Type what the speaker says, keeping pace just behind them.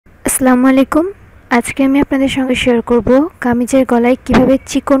আসসালামু আলাইকুম। আজকে আমি আপনাদের সঙ্গে শেয়ার করব কামিজের গলায় কিভাবে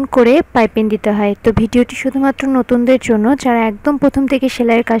চিকন করে পাইপিং দিতে হয়। তো ভিডিওটি শুধুমাত্র নতুনদের জন্য, যারা একদম প্রথম থেকে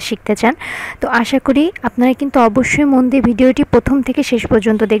সেলাইয়ের কাজ শিখতে চান। তো আশা করি আপনারা কিন্তু অবশ্যই মন দিয়ে ভিডিওটি প্রথম থেকে শেষ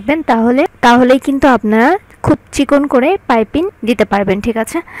পর্যন্ত দেখবেন, তাহলেই কিন্তু আপনারা খুব চিকন করে পাইপিং দিতে পারবেন। ঠিক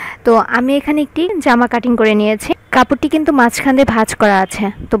আছে, তো আমি এখানে একটি জামা কাটিং করে নিয়েছি। কাপড়টি কিন্তু মাঝখান দিয়ে ভাঁজ করা আছে।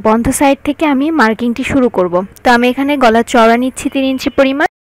 তো বন্ধ সাইড থেকে আমি মার্কিংটি শুরু করব। তো আমি এখানে গলার চওড়া নিচ্ছি 3 ইঞ্চি পরিমাণ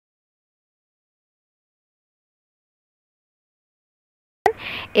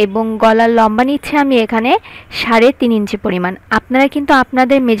এবং গলার লম্বা নিচ্ছে আমি এখানে 3.5 ইঞ্চি পরিমাণ। আপনারা কিন্তু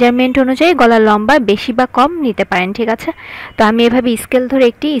আপনাদের মেজারমেন্ট অনুযায়ী গলার লম্বা বেশি বা কম নিতে পারেন। ঠিক আছে, তো আমি এভাবে স্কেল ধরে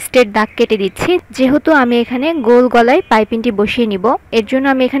একটি স্ট্রেট দাগ কেটে দিচ্ছি। যেহেতু আমি এখানে গোল গলায় পাইপিংটি বসিয়ে নিব, এর জন্য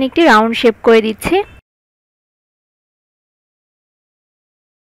আমি এখানে একটি রাউন্ড শেপ করে দিচ্ছি।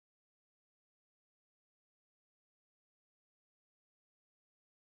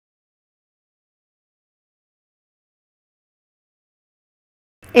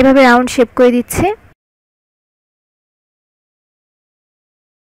 এভাবে রাউন্ড শেপ করে দিচ্ছি।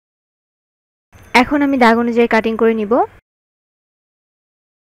 এখন আমি দাগ অনুযায়ী কাটিং করে নিব।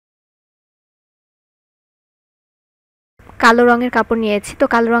 কালো রঙের কাপড় নিয়েছি, তো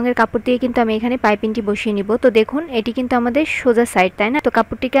কালো রঙের কাপড় দিয়ে কিন্তু আমি এখানে পাইপিংটি বসিয়ে নিব। তো দেখুন, এটি কিন্তু আমাদের সোজা সাইড, তাই না? তো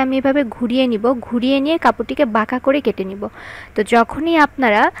কাপড়টিকে আমি এভাবে ঘুরিয়ে নিব, ঘুরিয়ে নিয়ে কাপড়টিকে বাঁকা করে কেটে নিব। তো যখনই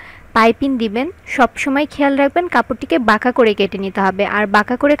আপনারা পাইপিং দিবেন, সব সময় খেয়াল রাখবেন কাপড়টিকে বাঁকা করে কেটে নিতে হবে। আর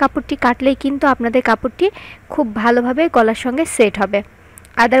বাঁকা করে কাপড়টি কাটলেই কিন্তু আপনাদের কাপড়টি খুব ভালোভাবে গলার সঙ্গে সেট হবে,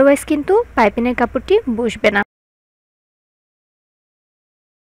 আদারওয়াইজ কিন্তু পাইপিংয়ের কাপড়টি বসবে না।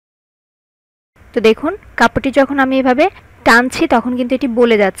 তো দেখুন, কাপড়টি যখন আমি এভাবে টানছি তখন কিন্তু এটি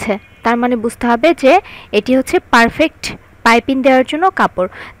বলে যাচ্ছে, তার মানে বুঝতে হবে যে এটি হচ্ছে পারফেক্ট পাইপিং দেওয়ার জন্য কাপড়।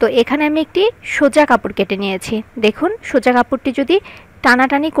 তো এখানে আমি একটি সোজা কাপড় কেটে নিয়েছি। দেখুন, সোজা কাপড়টি যদি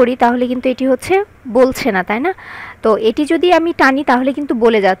টানাটানি করি তাহলে কিন্তু এটি হচ্ছে বলছে না, তাই না? তো এটি যদি আমি টানি তাহলে কিন্তু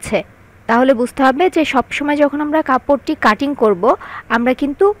বলে যাচ্ছে। তাহলে বুঝতে হবে যে সবসময় যখন আমরা কাপড়টি কাটিং করব, আমরা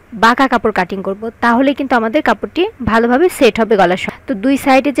কিন্তু বাঁকা কাপড় কাটিং করব, তাহলে কিন্তু আমাদের কাপড়টি ভালোভাবে সেট হবে গলার সঙ্গে। তো দুই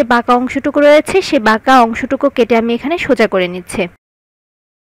সাইডে যে বাঁকা অংশটুকু রয়েছে, সে বাঁকা অংশটুকু কেটে আমি এখানে সোজা করে নিচ্ছি।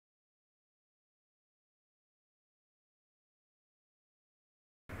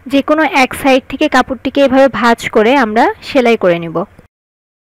 যে কোনো এক সাইড থেকে কাপড়টিকে এভাবে ভাঁজ করে আমরা সেলাই করে নিব।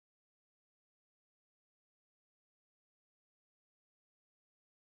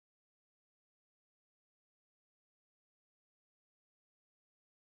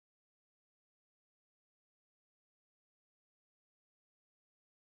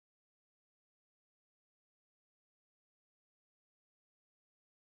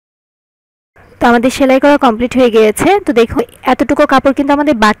 তো আমাদের সেলাই করা কমপ্লিট হয়ে গিয়েছে। তো দেখো, এতটুকু কাপড় কিন্তু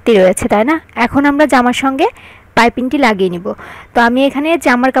আমাদের বাড়তি রয়েছে, তাই না? এখন আমরা জামার সঙ্গে পাইপিংটি লাগিয়ে নিব। তো আমি এখানে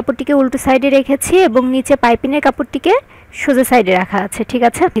জামার কাপড়টিকে উল্টো সাইডে রেখেছি এবং নিচে পাইপিংয়ের কাপড়টিকে সোজা সাইডে রাখা আছে। ঠিক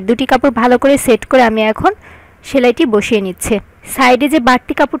আছে, দুটি কাপড় ভালো করে সেট করে আমি এখন সেলাইটি বসিয়ে নিচ্ছি। সাইডে যে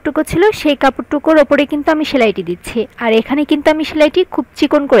বাড়তি কাপড়টুকু ছিল সেই কাপড়টুকুর ওপরে কিন্তু আমি সেলাইটি দিচ্ছি, আর এখানে কিন্তু আমি সেলাইটি খুব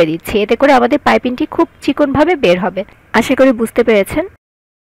চিকন করে দিচ্ছি, এতে করে আমাদের পাইপিংটি খুব চিকনভাবে বের হবে। আশা করি বুঝতে পেরেছেন।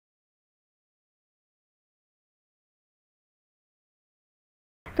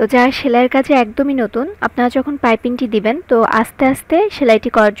 তো যারা সেলাইয়ের কাজে একদমই নতুন, আপনারা যখন পাইপিংটি দিবেন তো আস্তে আস্তে সেলাইটি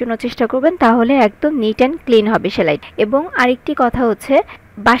করার জন্য চেষ্টা করবেন, তাহলে একদম নিট অ্যান্ড ক্লিন হবে সেলাই। এবং আরেকটি কথা হচ্ছে,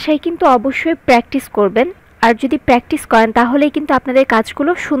 বাসায় কিন্তু অবশ্যই প্র্যাকটিস করবেন। আর যদি প্র্যাকটিস করেন তাহলেই কিন্তু আপনাদের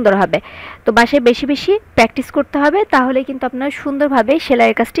কাজগুলো সুন্দর হবে। তো বাসায় বেশি বেশি প্র্যাকটিস করতে হবে, তাহলে কিন্তু আপনারা সুন্দরভাবে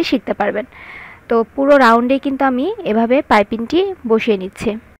সেলাইয়ের কাজটি শিখতে পারবেন। তো পুরো রাউন্ডে কিন্তু আমি এভাবে পাইপিংটি বসিয়ে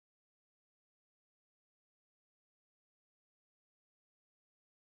নিচ্ছি।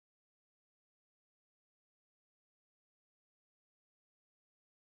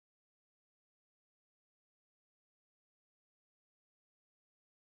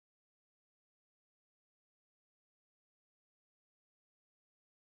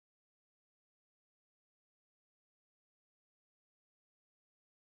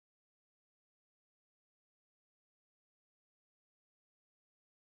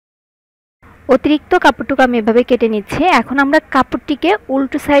 অতিরিক্ত কাপড়টুকু আমি এভাবে কেটে নিচ্ছি। এখন আমরা কাপড়টিকে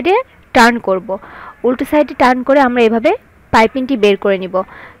উল্টো সাইডে টার্ন করব। উল্টো সাইডে টার্ন করে আমরা এভাবে পাইপিংটি বের করে নিব।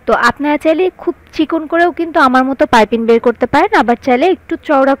 তো আপনারা চাইলে খুব চিকন করেও কিন্তু আমার মতো পাইপিং বের করতে পারেন, আবার চাইলে একটু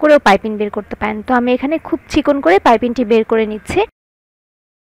চওড়া করেও পাইপিং বের করতে পারেন। তো আমি এখানে খুব চিকন করে পাইপিংটি বের করে নিচ্ছি।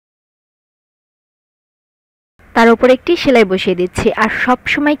 তার উপরে একটি সেলাই বসিয়ে দিচ্ছি। আর সব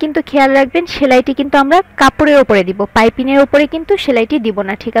সময় কিন্তু খেয়াল রাখবেন, সেলাইটি কিন্তু আমরা কাপড়ের উপরে দিব, পাইপিংয়ের উপরে কিন্তু সেলাইটি দিব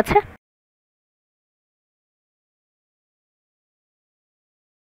না। ঠিক আছে।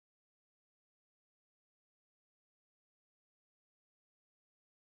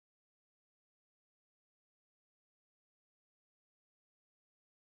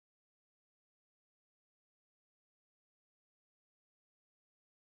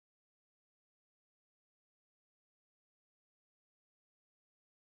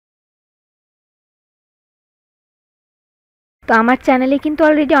 তো আমার চ্যানেলে কিন্তু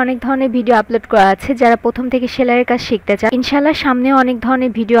অলরেডি অনেক ধরনের ভিডিও আপলোড করা আছে, যারা প্রথম থেকে সেলাইয়ের কাজ শিখতে চান। ইনশাআল্লাহ সামনেও অনেক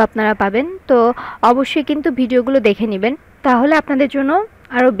ধরনের ভিডিও আপনারা পাবেন, তো অবশ্যই কিন্তু ভিডিওগুলো দেখে নেবেন, তাহলে আপনাদের জন্য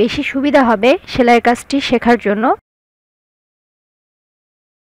আরও বেশি সুবিধা হবে সেলাইয়ের কাজটি শেখার জন্য।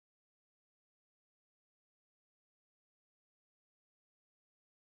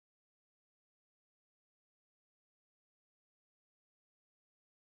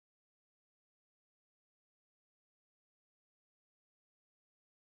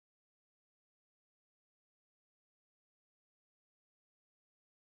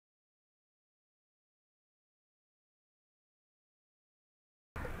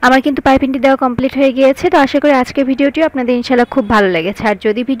 আমার কিন্তু পাইপিংটি দেওয়া কমপ্লিট হয়ে গিয়েছে। তো আশা করি আজকের ভিডিওটিও আপনাদের ইনশাআল্লাহ খুব ভালো লেগেছে। আর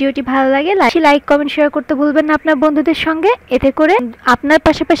যদি ভিডিওটি ভালো লাগে লাইক কমেন্ট শেয়ার করতে ভুলবেন না আপনার বন্ধুদের সঙ্গে। এতে করে আপনার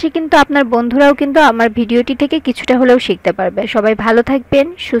পাশাপাশি কিন্তু আপনার বন্ধুরাও কিন্তু আমার ভিডিওটি থেকে কিছুটা হলেও শিখতে পারবে। সবাই ভালো থাকবেন,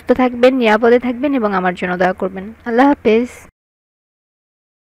 সুস্থ থাকবেন, নিরাপদে থাকবেন এবং আমার জন্য দোয়া করবেন। আল্লাহ হাফেজ।